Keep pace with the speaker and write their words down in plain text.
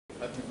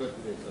Happy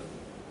birthday, sir.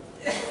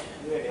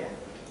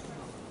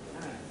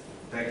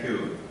 Thank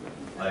you,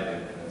 my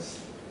dear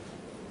friends.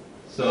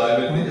 So I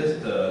will be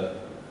just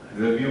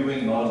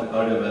reviewing all the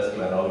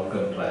cardiovascular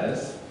outcome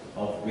trials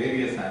of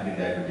various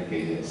anti-diabetic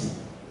agents.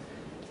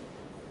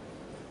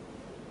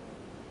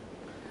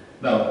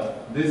 Now,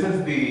 this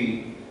is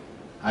the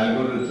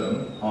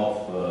algorithm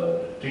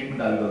of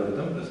treatment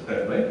algorithm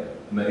prescribed by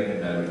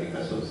American Diabetic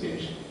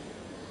Association,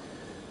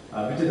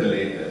 which is the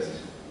latest.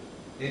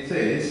 It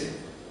says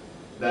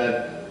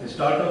that you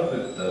start off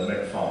with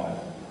metformin,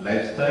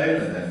 lifestyle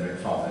and then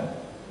metformin.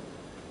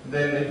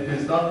 Then if it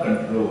is not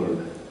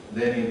controlled,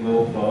 then you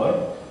go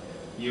for,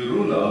 you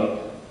rule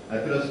out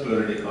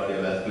atherosclerotic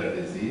cardiovascular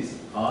disease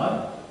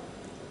or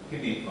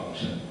kidney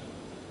function,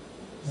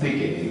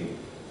 CKD.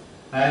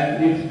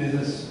 And if this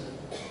is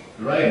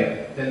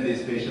right, then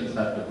these patients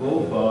have to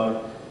go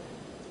for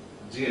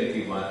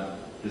GLP-1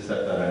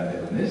 receptor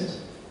antagonist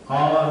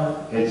or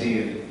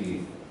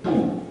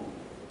SGLT2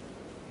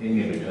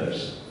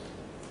 inhibitors.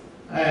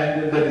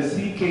 And if there is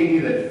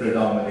CKD that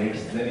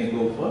predominates, then you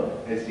go for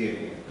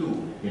SGLT2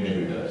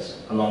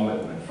 inhibitors along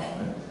with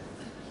metformin.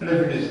 And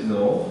if it is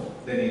no,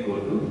 then you go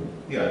to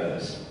the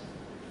others.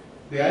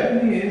 The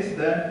irony is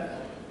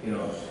that,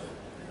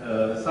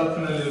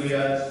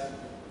 sulfonylureas,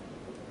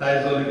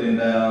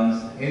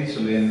 thiazolidinediones,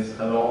 insulins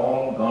have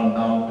all gone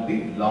down to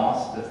the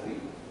last as the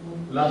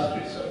last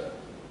resort.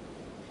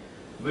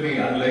 Very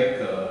unlike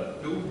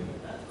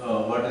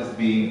what is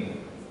being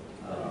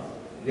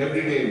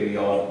every day we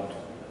all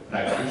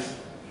practice,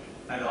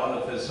 and all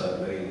of us are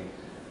very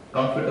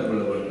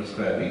comfortable about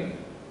prescribing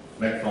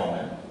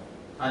metformin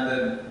and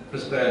then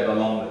prescribe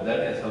along with that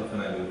a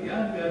sulfonylurea,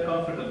 and we are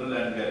comfortable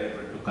and we are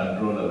able to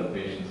control our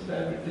patient's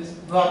diabetes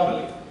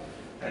normally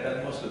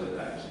and most of the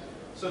times.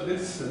 So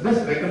this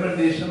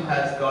recommendation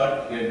has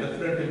got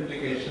different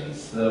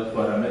implications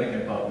for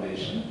American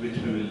population,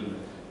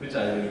 which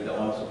I will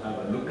also have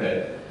a look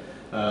at,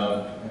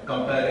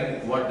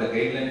 comparing what the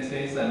guideline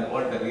says and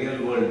what the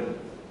real world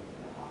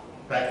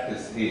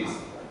practice is.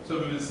 So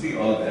we will see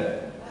all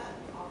that.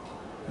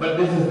 But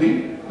this is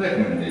the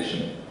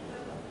recommendation.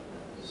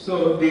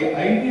 So the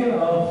idea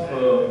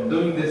of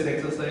doing this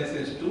exercise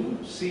is to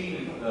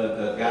see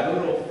the gather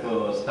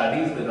of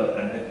studies that are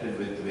conducted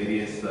with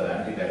various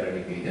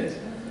anti-diabetic agents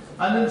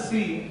and then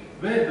see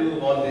where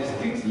do all these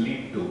things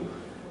lead to.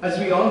 As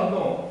we all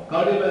know,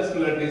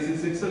 cardiovascular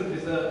disease itself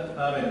is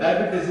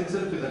diabetes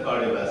itself is a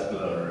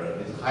cardiovascular,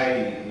 it's high,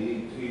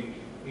 it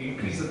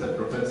increases the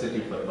propensity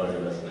for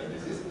cardiovascular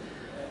disease.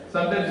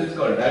 Sometimes it's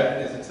called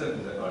diabetes itself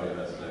is a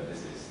cardiovascular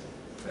disease,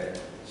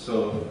 right?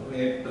 So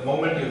the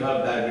moment you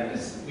have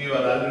diabetes, you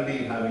are already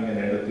having an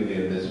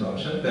endothelial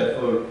dysfunction.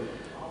 Therefore,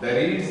 there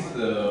is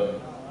a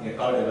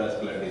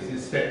cardiovascular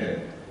disease set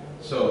in.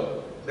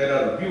 So there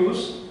are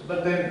views,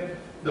 but then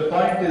the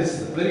point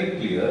is very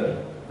clear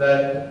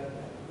that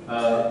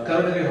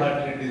coronary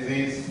artery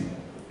disease,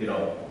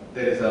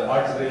 there is a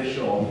odds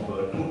ratio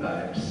of 2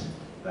 times,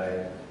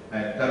 right?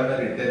 And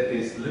coronary death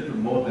is little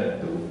more than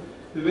 2.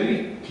 It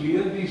very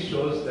clearly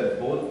shows that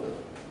both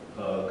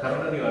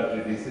coronary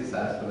artery disease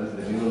as well as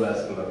the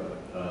neurovascular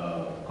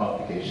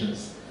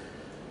complications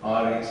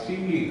are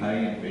extremely high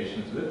in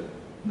patients with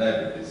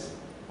diabetes.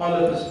 All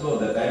of us know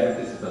that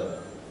diabetes is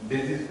a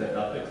disease that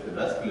affects the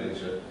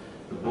vasculature.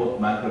 Both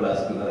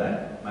macrovascular and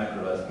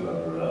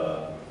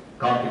microvascular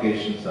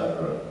complications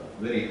are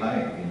very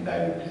high in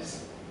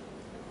diabetes.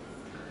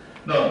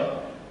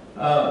 Now,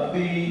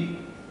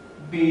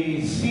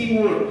 the C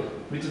word,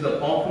 which is a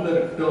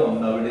popular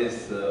term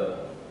nowadays,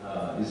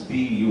 is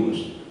being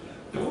used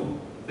to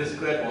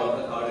describe all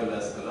the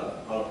cardiovascular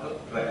outcome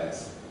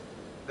trials.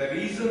 The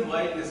reason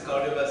why this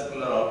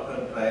cardiovascular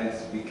outcome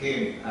trials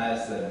became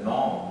as a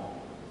norm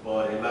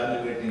for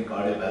evaluating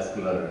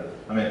cardiovascular,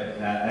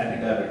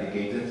 anti-diabetic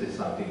agents is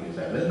something which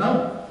I will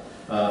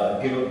now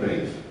give a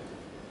brief.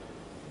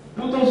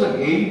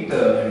 2008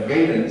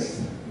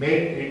 guidance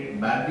made it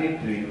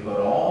mandatory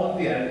for all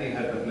the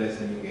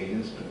anti-hyperglycemic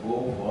agents to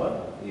go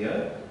for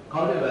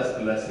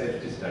cardiovascular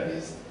safety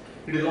studies.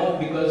 It is all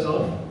because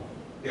of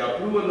the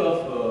approval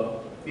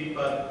of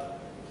PPAR,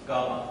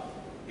 gamma.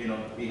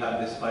 We have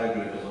this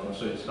 5-glitazone,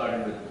 so it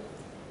started with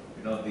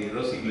the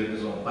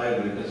rosiglitazone,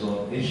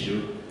 5-glitazone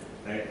issue,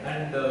 right?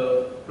 And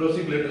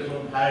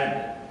rosiglitazone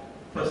had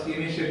first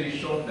initially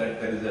shown that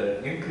there is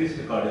an increased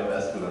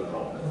cardiovascular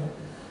problem,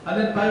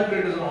 and then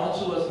 5-glitazone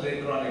also was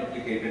later on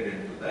implicated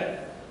into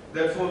that.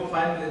 Therefore,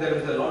 finally, there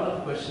is a lot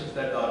of questions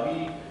that are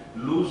we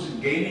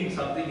gaining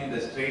something in the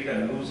straight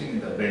and losing in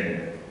the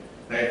bend,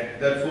 right?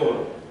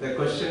 Therefore, the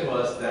question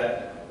was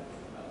that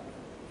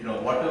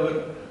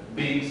whatever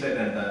being said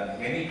and done,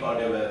 any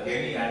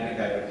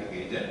anti-diabetic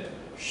agent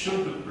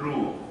should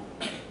prove,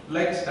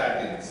 like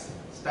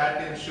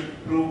statins should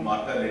prove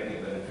mortality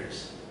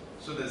benefits.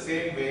 So the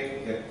same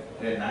way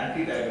an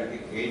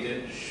anti-diabetic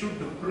agent should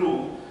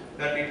prove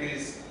that it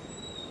is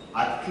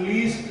at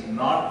least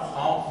not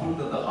harmful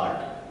to the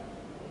heart.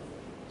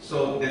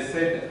 So they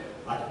said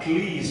at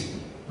least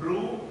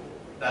prove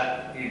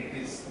that it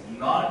is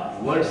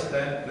not worse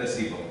than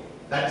placebo.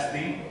 That's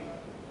the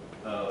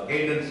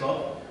guidance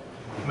of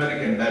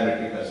American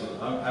Diabetic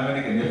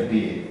American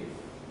FDA.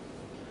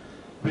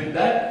 With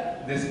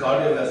that, this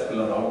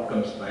cardiovascular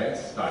outcomes trial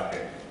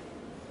started.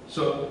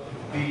 So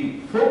the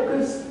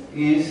focus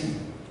is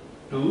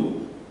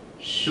to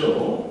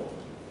show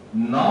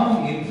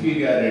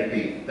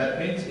non-inferiority. That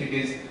means it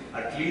is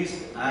at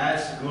least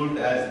as good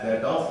as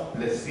that of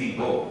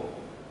placebo.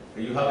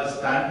 You have a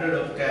standard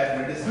of care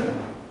medicine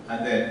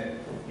and then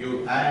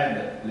you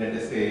add, let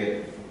us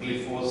say,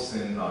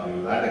 glyphosine or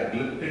you add a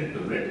gliptin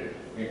to it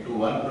into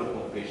one group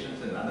of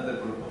patients and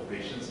another group of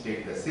patients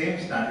take the same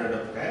standard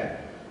of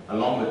care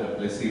along with the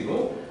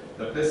placebo.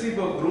 The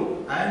placebo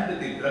group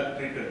and the drug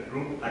treated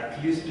group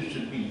at least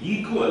should be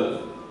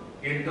equal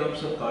in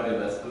terms of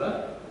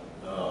cardiovascular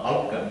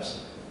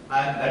outcomes,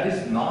 and that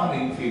is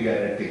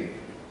non-inferiority.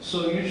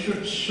 So you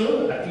should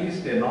show at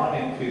least a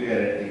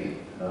non-inferiority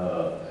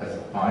as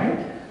a point,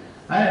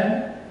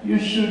 and you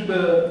should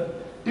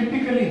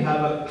typically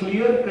have a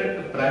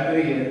clear-cut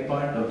primary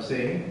endpoint of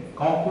saying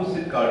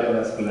composite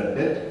cardiovascular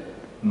death,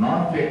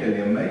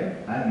 non-fatal MI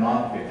and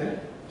non-fatal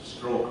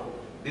stroke.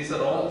 These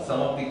are all some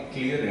of the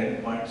clear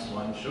endpoints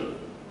one should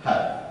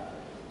have.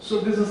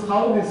 So this is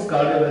how this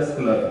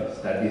cardiovascular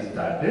study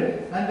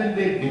started, and then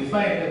they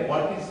defined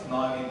what is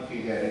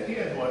non-inferiority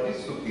and what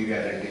is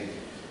superiority.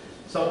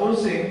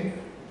 Supposing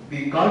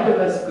the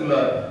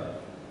cardiovascular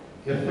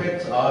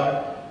effects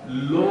are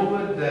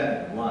lower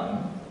than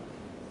 1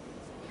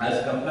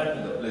 as compared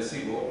to the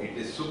placebo, it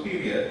is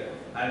superior,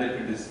 and if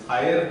it is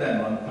higher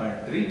than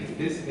 1.3, it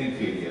is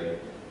inferior.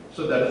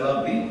 So that is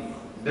how the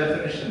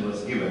definition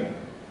was given.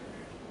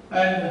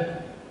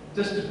 And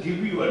just to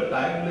give you a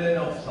timeline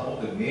of some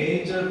of the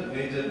major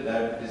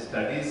diabetes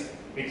studies,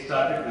 it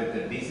started with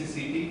the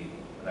DCCT,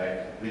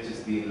 right, which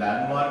is the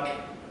landmark,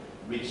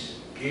 which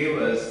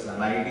gave us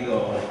an idea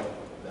of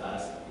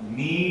the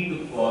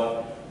need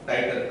for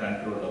tighter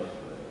control of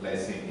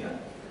glycemia.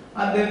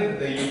 And then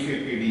the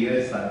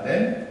UKPDS and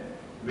then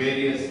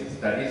various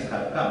studies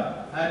have come.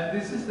 And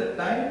this is the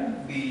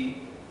time, the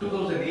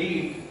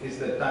 2008 is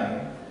the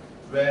time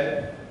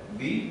where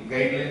the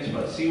guidelines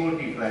for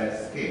COT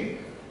trials came,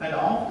 and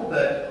after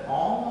that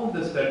all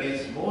the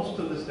studies, most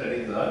of the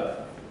studies are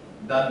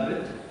done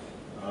with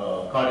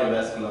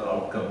cardiovascular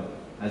outcome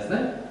as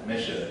the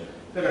measure.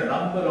 There are a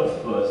number of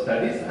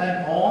studies,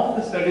 and all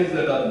the studies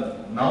that are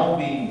now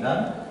being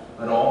done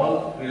are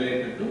all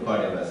related to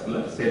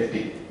cardiovascular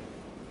safety.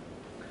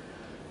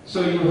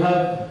 So you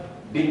have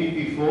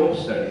DPP-4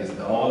 studies,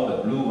 all the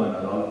blue one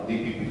are all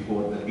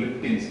DPP-4, the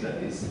gliptin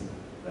studies,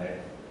 right?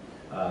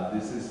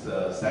 This is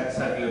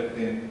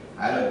saxagliptin,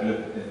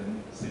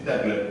 alogliptin,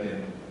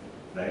 sitagliptin,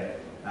 right?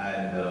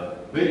 And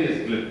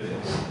various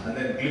gliptins, and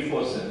then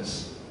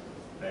glyphosins,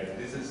 right?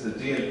 This is the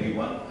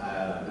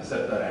GLP-1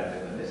 receptor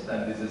antagonist,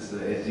 and this is the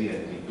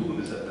SGLT2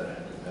 receptor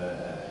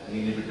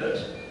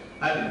inhibitors,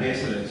 and the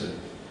basal insulin.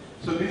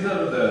 So these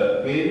are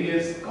the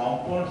various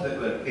compounds that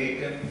were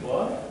taken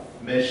for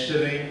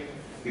measuring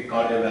the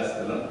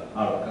cardiovascular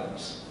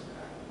outcomes,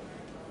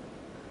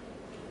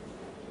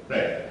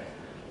 right?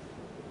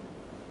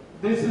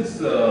 This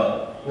is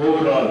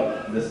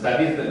overall the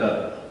studies that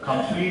are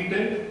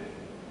completed,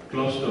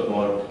 close to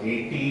about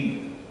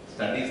 18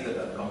 studies that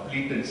are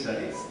completed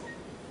studies,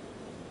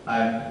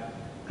 and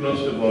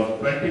close to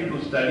about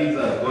 22 studies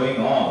are going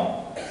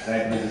on,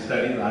 right, with the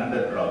studies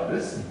under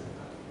progress.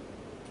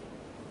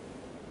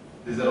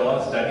 These are all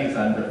studies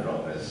under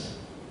progress.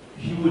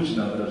 Huge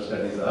number of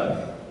studies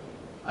are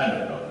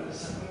under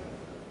progress.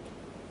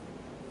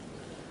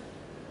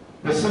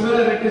 The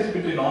similarities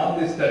between all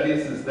these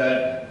studies is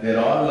that they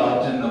are all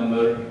large in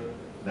number,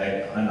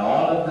 right, and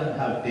all of them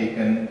have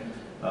taken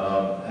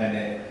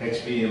an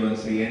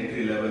HbA1c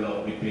entry level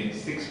of between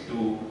 6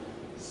 to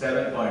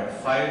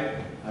 7.5,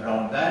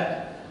 around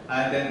that,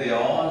 and then they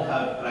all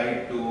have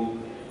tried to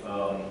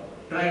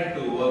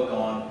work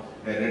on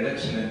a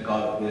reduction in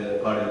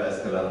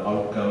cardiovascular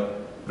outcome,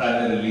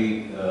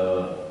 primarily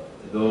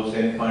those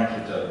endpoints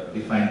which are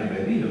defined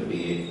by the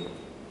FDA.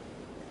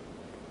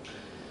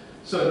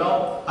 So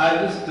now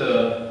I'll just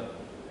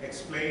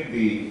explain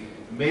the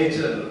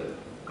major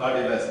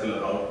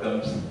cardiovascular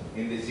outcomes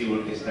in the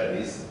COT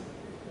studies.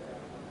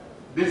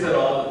 These are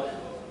all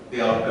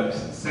the outcomes.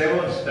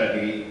 SAVOR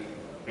study,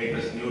 it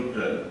was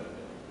neutral.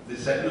 The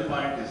center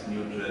point is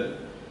neutral.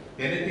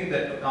 Anything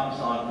that comes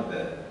on to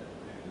the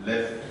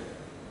left,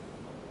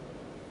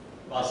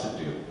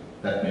 positive.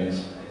 That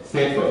means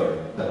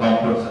safer. The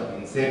compounds are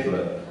being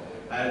safer.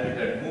 And if it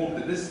had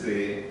moved this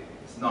way,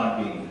 it's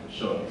not being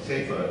shown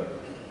safer.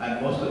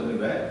 And most of them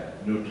were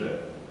neutral.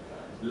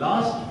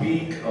 Last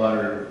week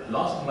or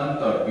last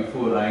month or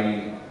before,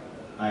 I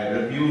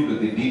reviewed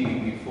the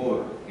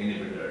DPP-4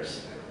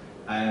 inhibitors,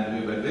 and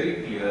we were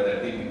very clear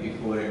that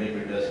DPP-4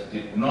 inhibitors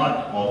did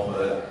not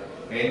offer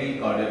any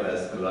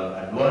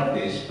cardiovascular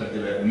advantage, but they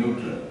were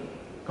neutral,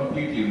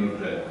 completely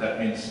neutral. That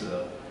means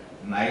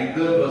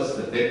neither was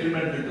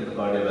detrimental to the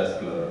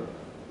cardiovascular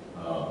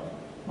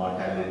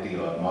mortality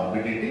or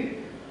morbidity,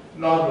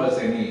 nor was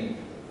any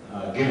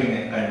giving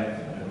a kind of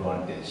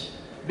advantage.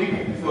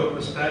 DPP-4,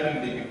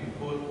 prescribing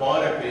DPP-4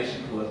 for a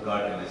patient who has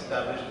got an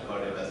established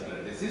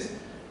cardiovascular disease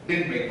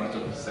didn't make much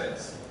of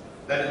sense.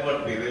 That is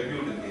what we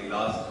reviewed in the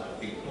last, I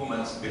think, 2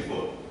 months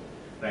before,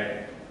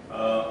 right?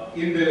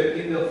 In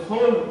the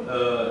whole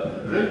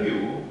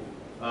review,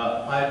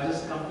 I've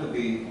just come to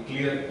the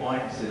clear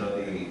points,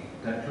 the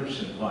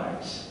conclusion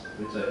points,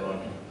 which I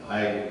want.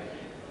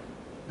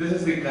 This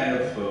is the kind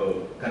of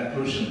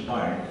conclusion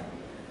point.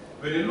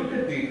 When you look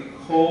at the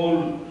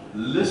whole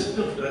list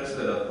of drugs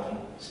that are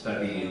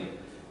studied,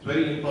 it's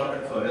very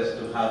important for us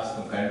to have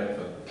some kind of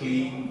a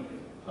clean,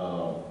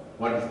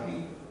 what is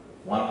the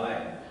one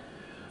line?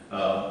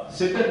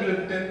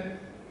 Sitagliptin,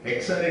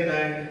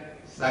 hexanidine,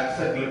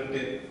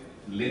 saxagliptin,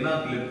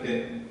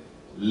 linagliptin,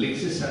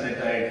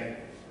 lixisenatide,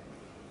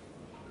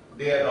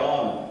 they are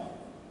all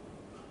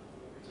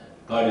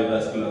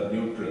cardiovascular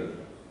neutral.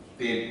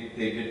 They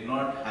did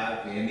not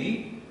have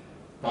any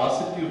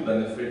positive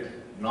benefit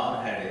nor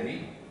had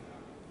any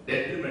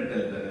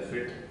detrimental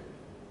benefit.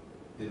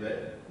 They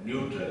were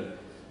neutral.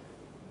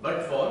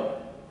 But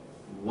for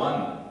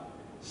one,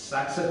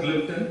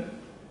 saxagliptin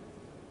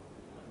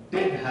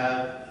did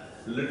have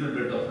a little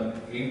bit of an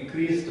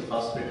increased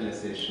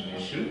hospitalization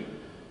issue.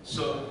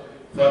 So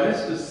for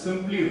us to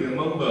simply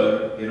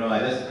remember, I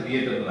just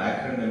created an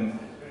acronym,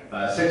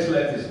 sex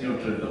life is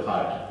neutral to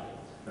heart,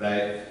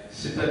 right?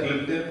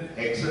 Sitagliptin,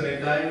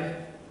 hexanidine,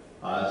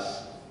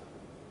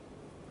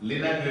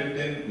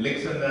 linagliptin,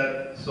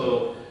 lixisenatide,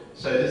 so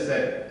I just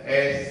said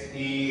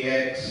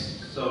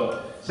SEX,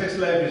 so sex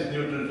life is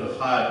neutral to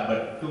heart,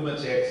 but too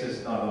much X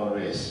is not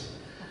always.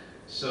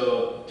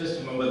 So just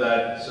remember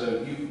that.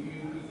 So you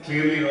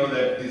clearly know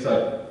that these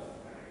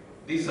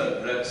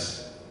are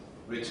drugs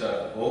which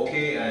are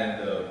okay,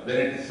 and when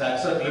it is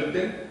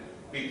saxagliptin,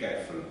 be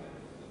careful.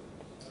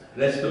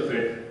 Rest of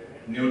it,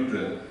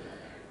 neutral.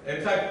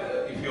 In fact,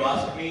 if you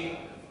ask me,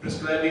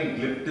 prescribing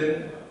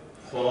gliptin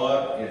for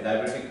a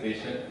diabetic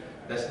patient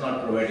does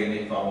not provide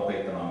any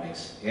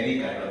pharmacoeconomics, any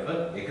kind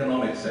of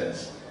economic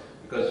sense.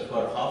 Because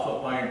for half a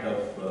point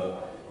of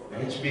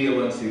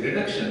HbA1c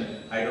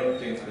reduction, I don't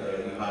think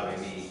you have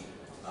any,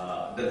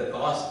 that the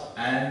cost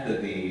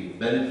and the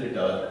benefit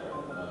are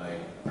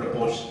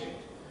proportionate.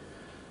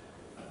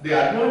 The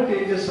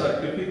advantages are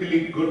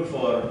typically good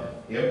for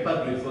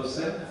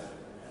empagliflozin,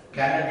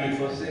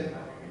 canagliflozin,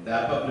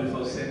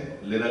 dapagliflozin,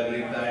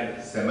 liraglutide,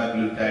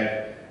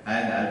 semaglutide,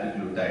 and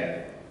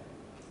albiglutide.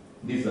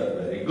 These are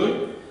very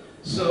good.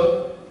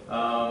 So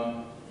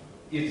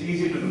it's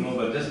easy to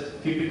remember.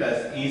 Just keep it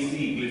as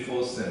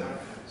easygliflozin.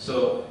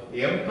 So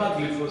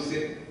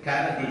empagliflozin,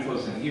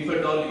 canagliflozin. If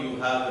at all you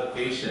have a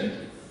patient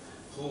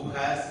who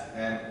has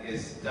an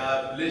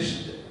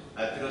established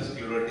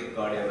atherosclerotic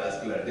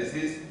cardiovascular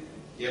disease,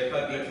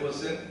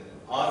 empagliflozin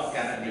or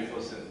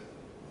canagliflozin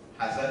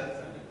has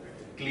a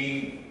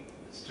clean,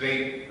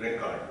 straight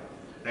record.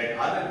 Right?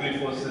 Other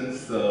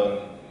gliflozins,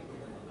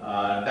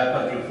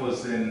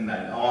 dapagliflozin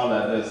and all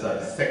others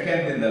are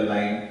second in the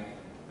line.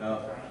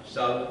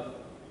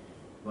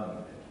 One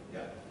minute,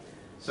 yeah.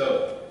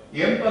 So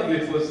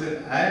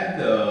empagliflozin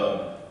and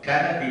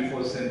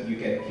canagliflozin, you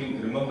can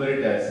remember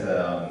it as as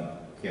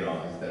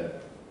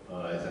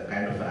a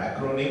kind of an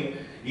acronym,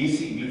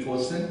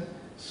 easygliflozin.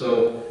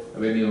 So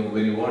when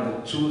you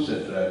want to choose a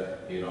drug,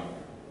 you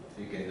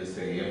can just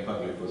say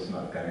empagliflozin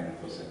or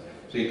canagliflozin.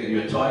 So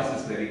your choice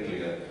is very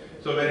clear.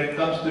 So when it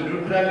comes to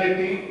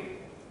neutrality,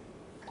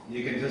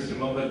 you can just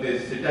remember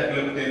this: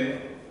 sitagliptin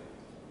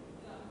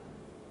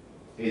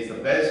is the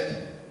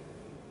best.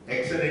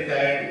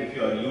 Hexanidine, if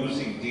you are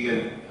using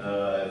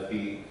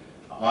GLP-RA,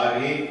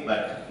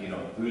 but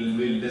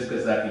we'll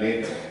discuss that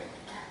later.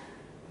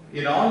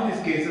 In all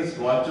these cases,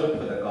 watch out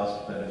for the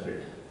cost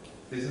benefit.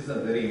 This is a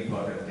very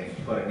important thing.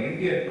 For an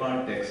Indian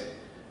context,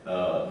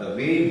 the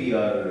way we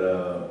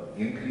are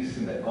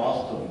increasing the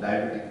cost of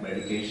diabetic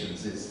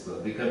medications is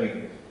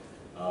becoming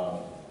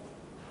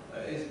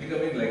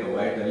like a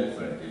white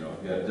elephant.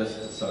 We are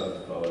just sort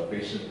of our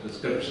patient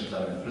prescriptions.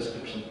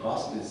 Prescription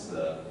cost is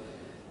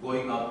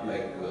going up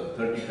like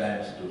 30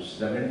 times to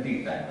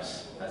 70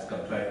 times as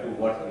compared to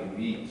what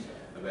we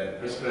were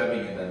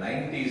prescribing in the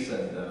 90s,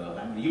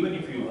 and even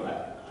if you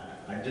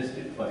adjust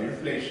it for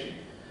inflation,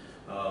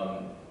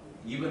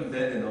 even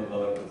then,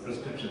 our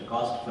prescription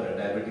cost for a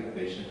diabetic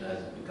patient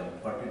has become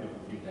 40 to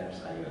 50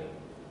 times higher,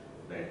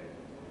 right?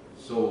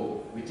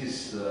 So, which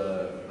is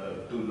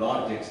to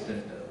large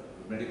extent,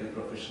 medical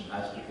profession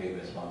has to take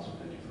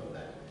responsibility for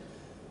that.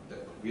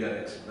 We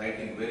are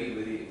writing very,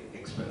 very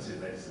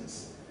expensive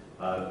medicines.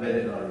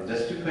 Whether or not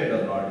justified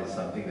or not is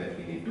something that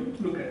we need to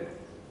look at.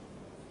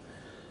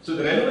 So,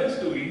 the relevance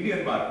to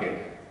Indian market,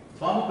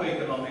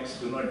 pharmacoeconomics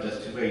do not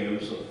justify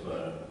use of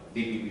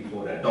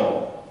DPP-4 at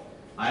all.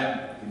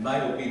 In my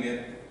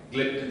opinion,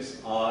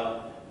 gliptins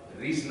are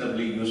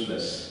reasonably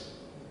useless,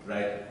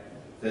 right?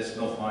 There's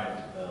no point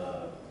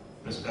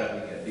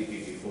prescribing a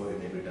DPP-4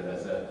 inhibitor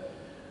as a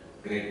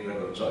great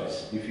drug of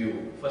choice. If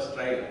you first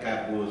try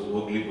Cabos,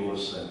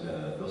 Oglibos, and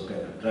those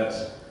kind of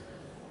drugs,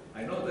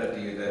 I know that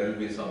there will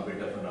be some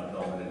bit of an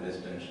abdominal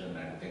distension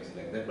and things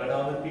like that, but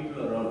our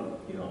people are all,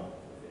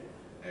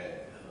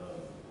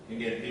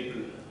 Indian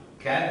people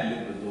can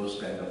live with those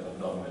kind of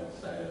abdominal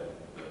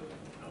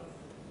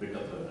bit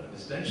of a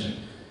distension.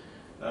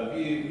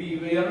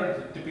 We are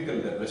not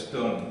typical the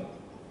Western,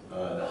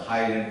 the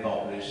high-end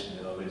population,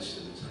 which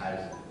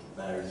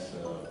bears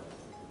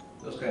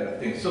those kind of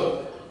things.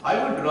 So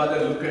I would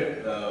rather look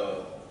at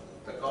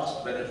the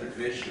cost-benefit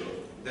ratio.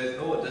 There's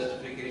no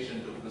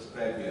justification to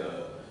prescribe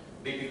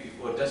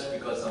DPP-4 just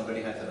because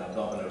somebody has an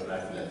abdominal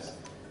flatulence.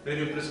 When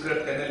you prescribe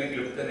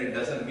teneligliptin, it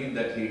doesn't mean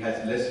that he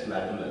has less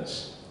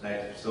flatulence,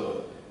 right?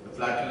 So the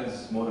flatulence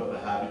is more of a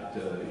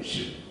habit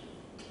issue.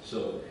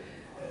 So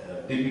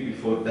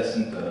DPP-4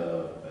 doesn't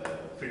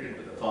fit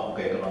into the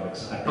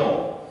pharmacoeconomics at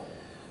all.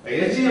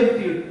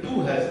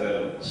 SGLT2 has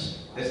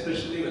relevance,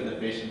 especially when the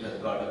patient has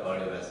got a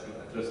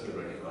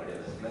atherosclerotic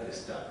cardiovascular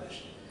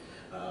established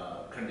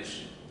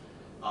condition.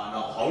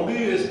 Now, how do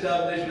you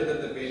establish whether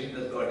the patient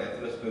has got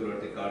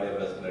atherosclerotic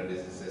cardiovascular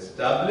disease?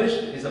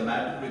 Established is a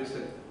matter which,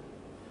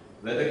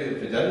 whether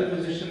a general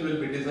physician will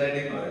be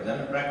deciding, or a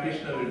general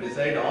practitioner will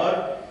decide,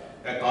 or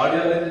a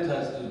cardiologist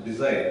has to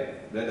decide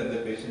whether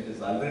the patient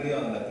is already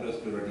on an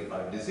atherosclerotic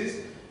heart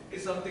disease,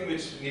 is something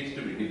which needs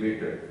to be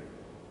debated.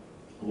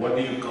 What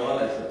do you call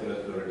as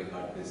atherosclerotic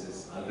heart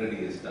disease? Already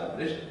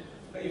established.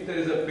 If there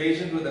is a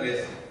patient with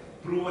a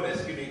proven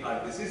ischemic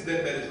heart disease,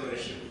 then there is no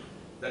issue.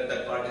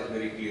 That part is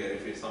very clear.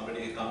 If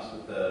somebody comes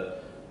with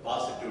a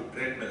positive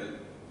treadmill,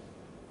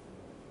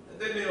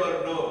 then you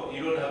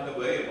don't have to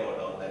worry about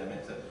all that.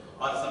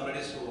 Or somebody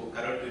who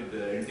carotid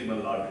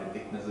intimal artery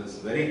thickness is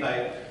very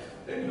high,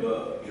 then you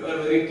are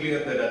very clear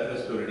that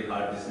atherosclerotic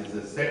heart disease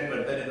is set.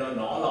 But then not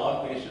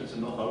all patients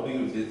how do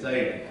you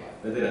decide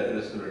whether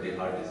atherosclerotic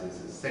heart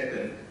disease is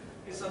settled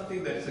is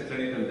something that is a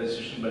clinical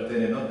decision. But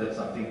then that's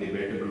something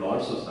debatable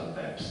also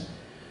sometimes.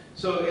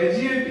 So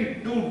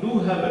SGLT2 do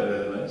have a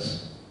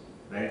relevance.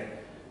 Right?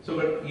 So,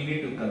 but you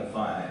need to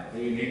confirm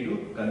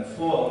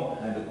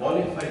and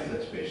qualify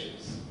such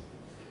patients.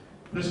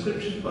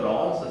 Prescription for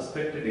all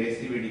suspected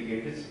ACVD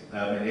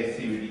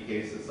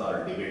cases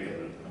are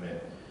debatable.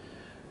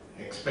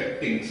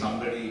 Expecting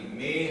somebody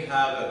may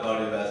have a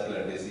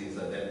cardiovascular disease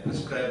and then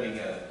prescribing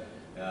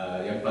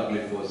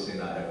empagliflozin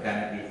or a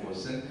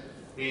canagliflozin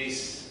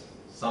is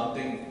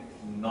something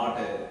not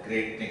a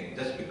great thing.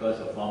 Just because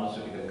a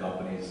pharmaceutical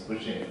company is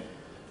pushing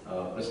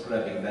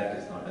prescribing that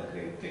is not a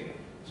great thing.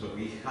 So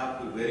we have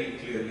to very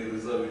clearly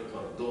reserve it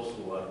for those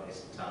who are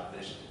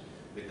established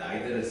with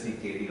either a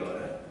CKD or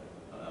a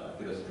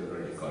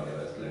atherosclerotic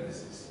cardiovascular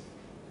disease.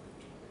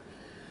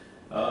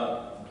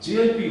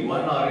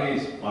 GLP-1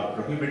 RAs are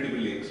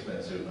prohibitively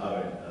expensive.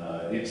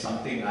 It's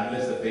something,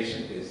 unless the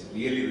patient is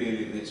really,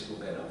 really rich who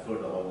can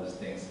afford all these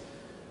things,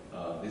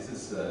 this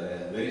is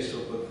a very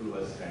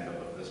superfluous kind of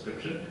a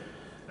prescription.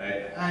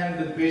 Right? And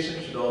the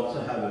patient should also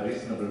have a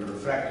reasonable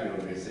refractory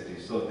obesity,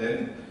 so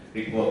then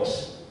it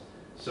works.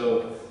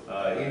 So,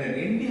 in an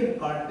Indian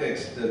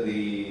context,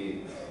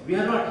 we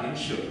are not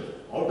insured.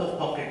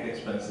 Out-of-pocket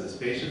expenses,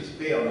 patients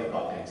pay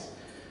out-of-pockets.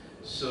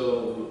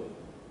 So,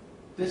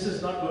 this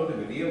is not going to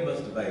be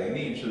reimbursed by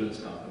any insurance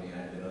company,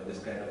 and this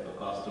kind of a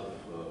cost of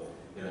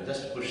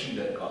just pushing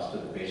that cost to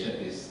the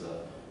patient is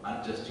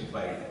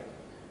unjustified.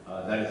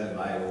 That is in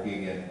my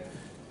opinion.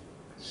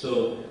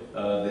 So,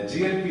 the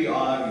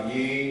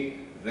GLP-RA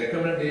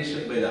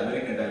recommendation by the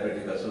American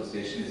Diabetic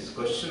Association is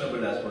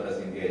questionable as far as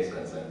India is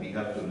concerned. We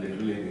have to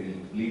literally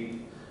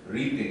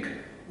rethink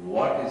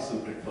what is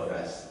suited for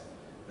us,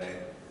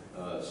 right?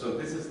 So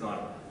this is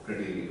not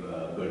pretty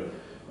good.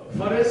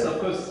 For us, of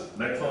course,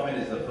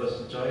 metformin is the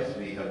first choice.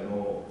 We have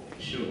no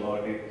issue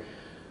about it.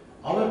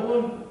 Our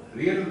own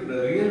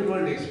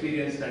real-world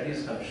experience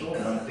studies have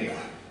shown one thing.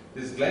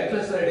 This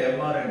glycoside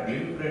MR and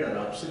glimepiride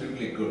are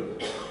absolutely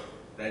good.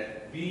 Right?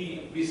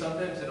 We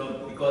sometimes,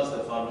 because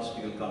the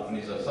pharmaceutical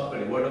companies or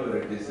somebody, whatever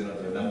it is, the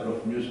number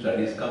of new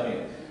studies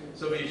coming,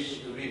 so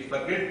we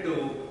forget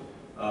to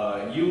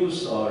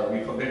use, or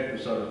we forget to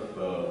sort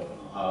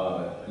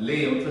of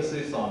lay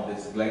emphasis on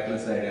this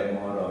glycoside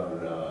MR or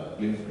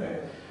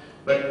glimepiride.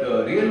 But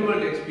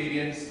real-world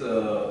experience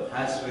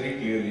has very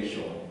clearly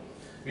shown.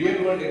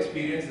 Real-world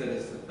experience that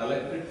is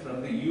collected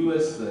from the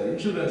US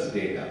insurance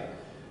data,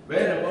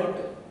 where about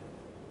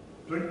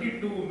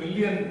 22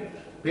 million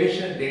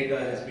patient data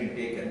has been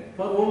taken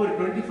for over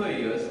 25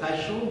 years, has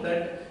shown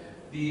that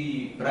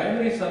the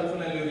primary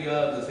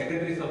sulfonylurea, the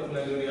secondary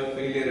sulfonylurea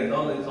failure and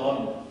all, it's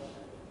all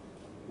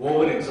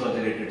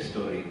over-exaggerated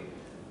story.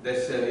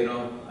 There's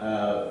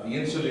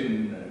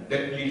insulin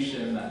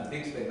depletion and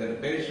things like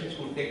that. Patients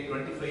who take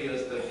 25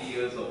 years, 30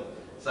 years of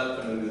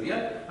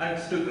sulfonylurea and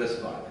still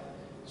respond.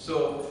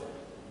 So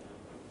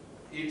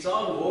it's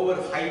all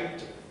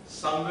overhyped.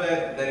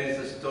 Somewhere there is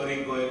a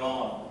story going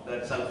on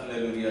that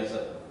sulfonylureas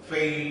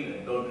fail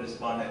and don't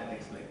respond and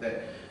things like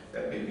that.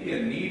 There may be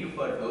a need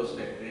for dose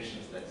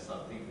titrations. That's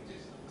something which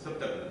is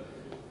acceptable.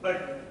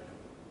 But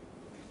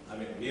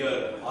we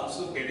are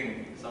also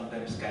getting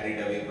sometimes carried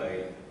away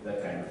by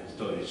that kind of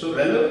story. So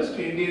relevance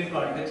to Indian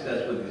context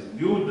as far as these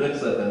new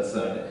drugs are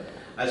concerned,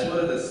 as far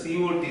as the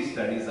COT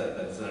studies are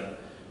concerned,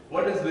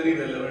 what is very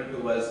relevant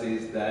to us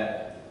is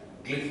that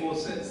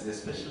glyphosins,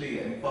 especially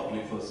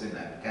empagliflozin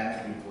and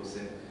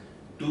canagliflozin,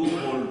 do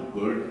hold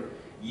good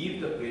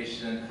if the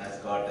patient has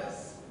got a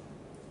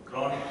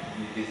chronic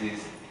kidney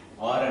disease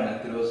or an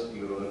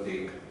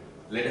atherosclerotic,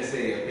 let us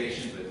say a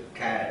patient with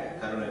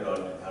CAD, coronary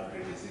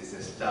artery disease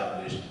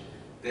established,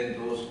 then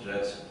those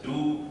drugs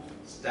do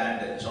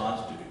stand a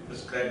chance to be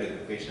prescribed if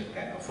the patient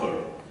can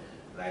afford,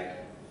 right?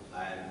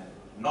 And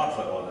not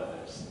for all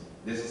others.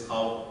 This is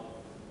how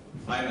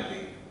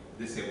finally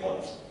this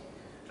evolves,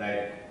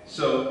 right?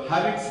 So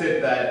having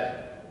said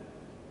that,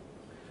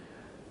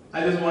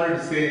 I just wanted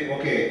to say,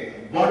 okay,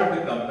 wanted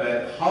to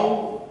compare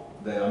how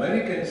the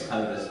Americans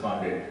have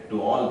responded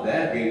to all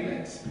their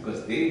guidelines,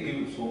 because they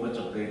give so much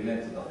of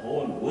guidelines and the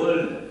whole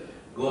world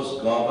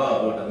goes gaga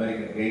about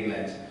American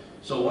guidelines.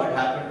 So what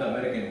happened to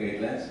American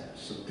guidelines?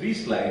 So 3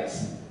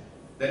 slides.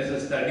 There is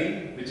a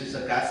study which is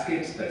a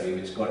cascade study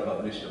which got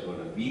published about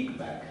a week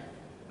back,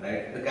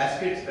 right? The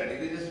cascade study,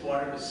 they just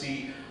wanted to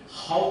see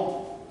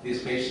how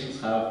these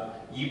patients have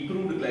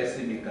improved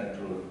glycemic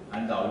control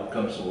and the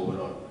outcomes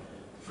overall.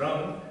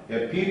 From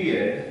a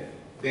period,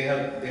 they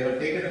have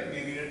taken a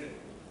period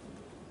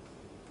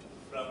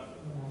from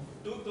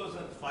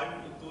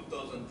 2005 to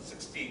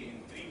 2016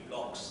 in 3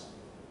 blocks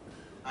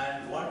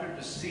and wanted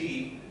to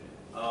see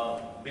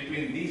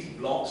between these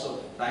blocks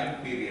of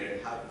time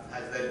period,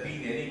 has there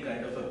been any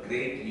kind of a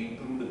great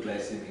improved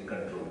glycemic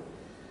control?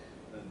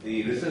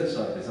 The results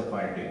are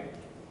disappointing.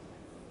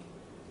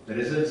 The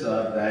results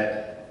are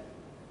that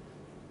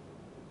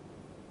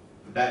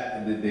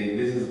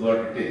this is what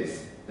it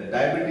is. The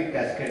diabetic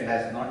cascade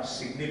has not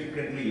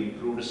significantly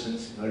improved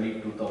since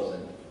early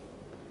 2000.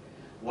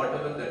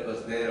 Whatever that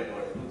was there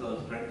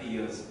about 20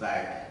 years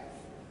back,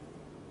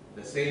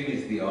 the same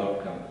is the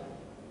outcome.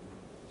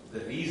 The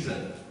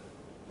reason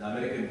the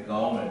American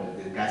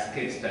government, the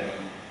cascade study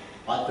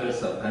authors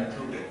have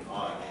concluded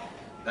on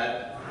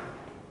that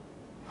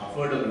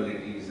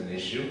affordability is an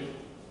issue,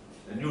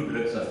 the new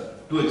drugs are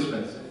too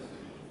expensive,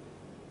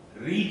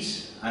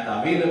 reach and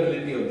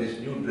availability of these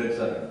new drugs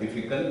are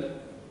difficult,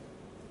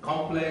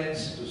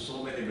 compliance to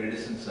so many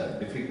medicines are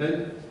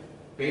difficult,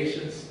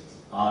 patients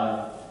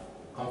are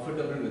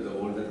comfortable with the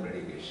older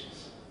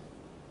medications,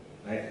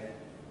 right?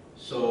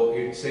 So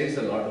it says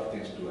a lot of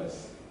things to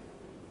us,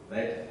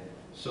 right?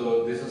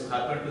 So this has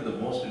happened to the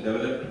most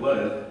developed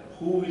world,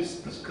 who is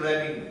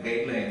prescribing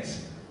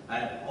guidelines,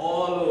 and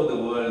all over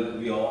the world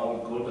we all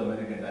go to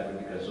American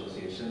Diabetic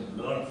Association,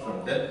 learn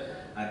from them,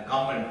 and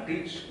come and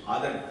teach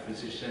other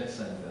physicians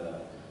and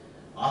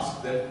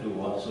ask them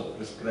to also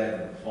prescribe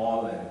and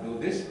follow and do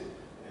this.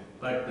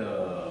 But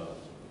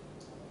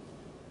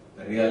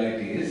the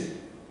reality is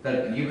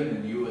that even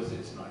in US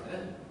it's not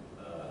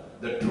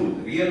the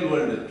truth, real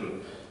world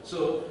truth.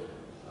 So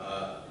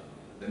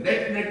the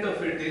net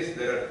of it is,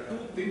 there are 2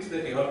 things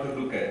that you have to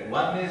look at.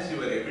 One is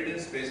your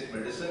evidence-based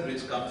medicine,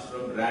 which comes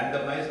from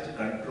randomized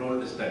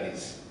controlled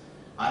studies.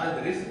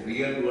 Another is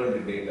real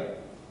world data.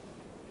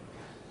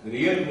 The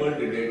real world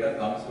data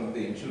comes from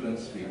the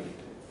insurance field,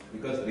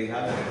 because they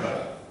have a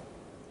record,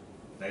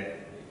 right?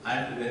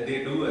 And when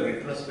they do a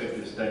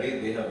retrospective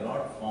study, they have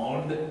not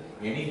found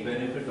any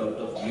benefit out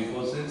of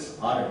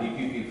glyphosins or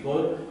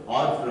DPP4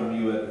 or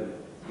from your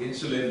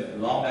insulin,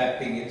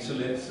 long-acting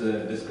insulins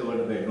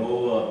discovered by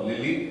Novo or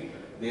Lilly.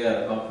 They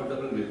are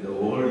comfortable with the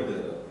old,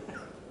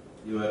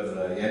 your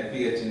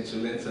NPH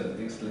insulins and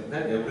things like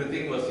that.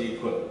 Everything was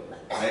equal,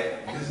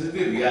 right? This is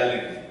the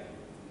reality.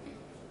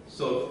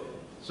 So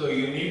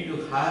you need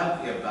to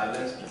have a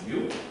balanced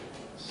view.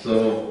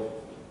 So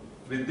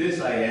with this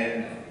I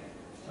end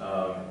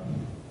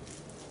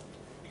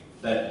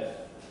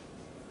that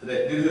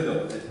this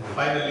is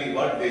finally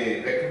what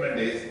they recommend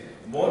is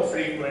more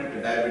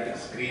frequent diabetic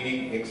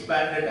screening,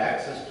 expanded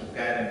access to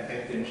care and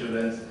health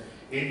insurance,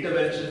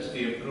 interventions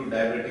to improve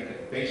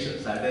diabetic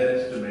patients'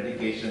 adherence to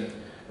medication,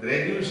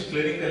 reduce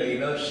clinical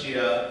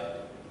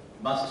inertia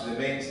must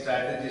remain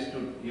strategies to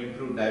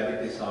improve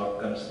diabetes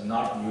outcomes,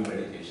 not new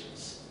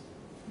medications.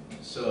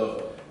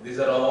 So these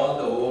are all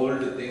the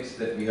old things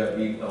that we have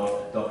been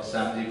taught. Dr.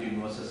 Samjit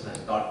Moses has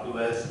taught to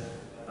us,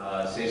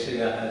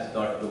 Seshaya has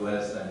taught to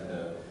us, and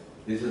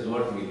this is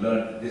what we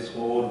learned. This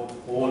whole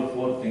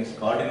 4 things,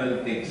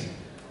 cardinal things,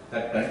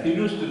 that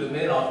continues to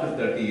remain after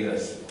 30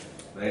 years.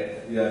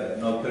 Right? We are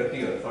now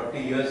 30 or 40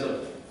 years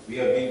of, we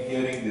have been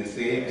hearing the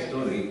same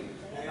story.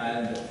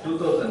 And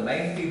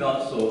 2019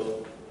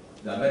 also,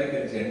 the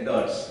Americans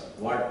endorse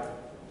what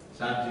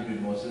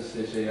Samjit Moses,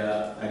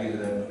 Seshaya,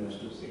 Hariharan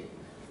used to say.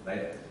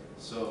 Right?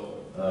 So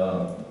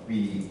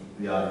we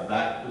are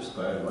back to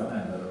square one,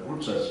 and our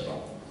roots are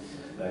strong.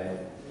 Right?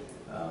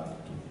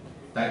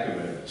 Thank you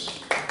very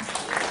much.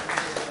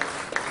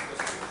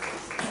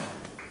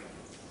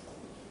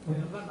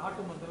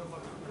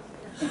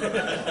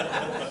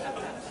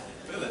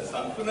 Well,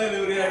 Sankuna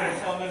urea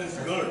reformer is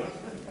good.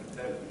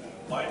 The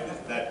point is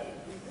that,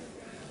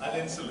 and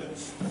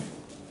insulins.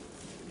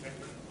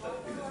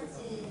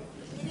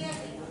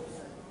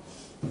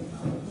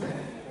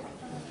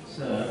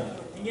 Sir,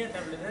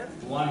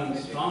 one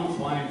strong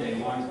point I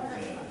want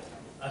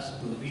us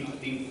to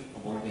rethink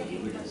about the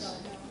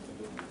evidence.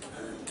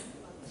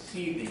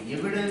 See, the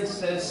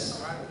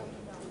evidences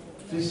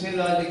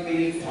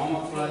physiologically,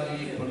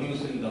 pharmacologically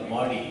produced in the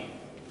body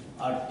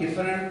are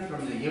different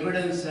from the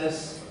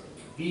evidences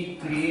we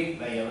create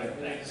by our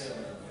drugs.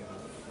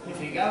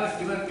 If you have a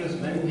tuberculous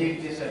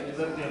meningitis or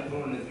tubercular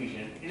pleural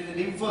effusion, it is a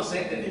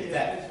lymphocyte that is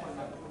there.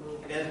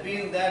 It has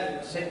been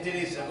there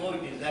centuries ago,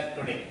 it is there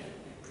today.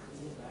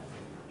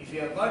 If you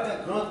have got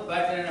a growth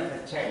pattern of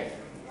a child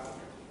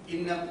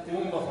in the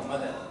womb of a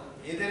mother,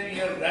 either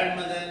your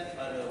grandmother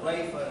or a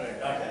wife or a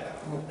daughter,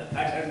 the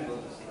pattern goes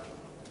the same.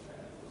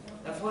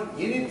 Therefore,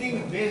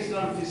 anything based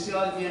on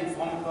physiology and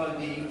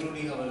pharmacology,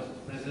 including our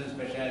present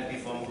specialty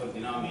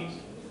pharmacogenomics,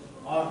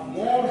 are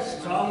more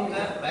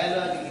stronger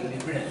biological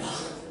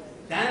evidence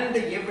than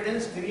the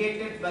evidence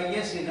created by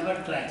us in our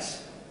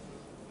tracks.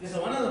 This is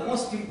one of the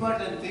most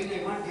important things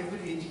I want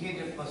every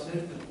educated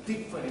person to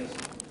think for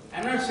yourself. I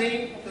am not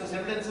saying those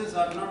evidences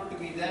are not to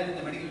be there in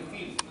the medical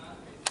field,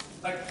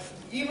 but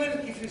even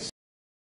if it's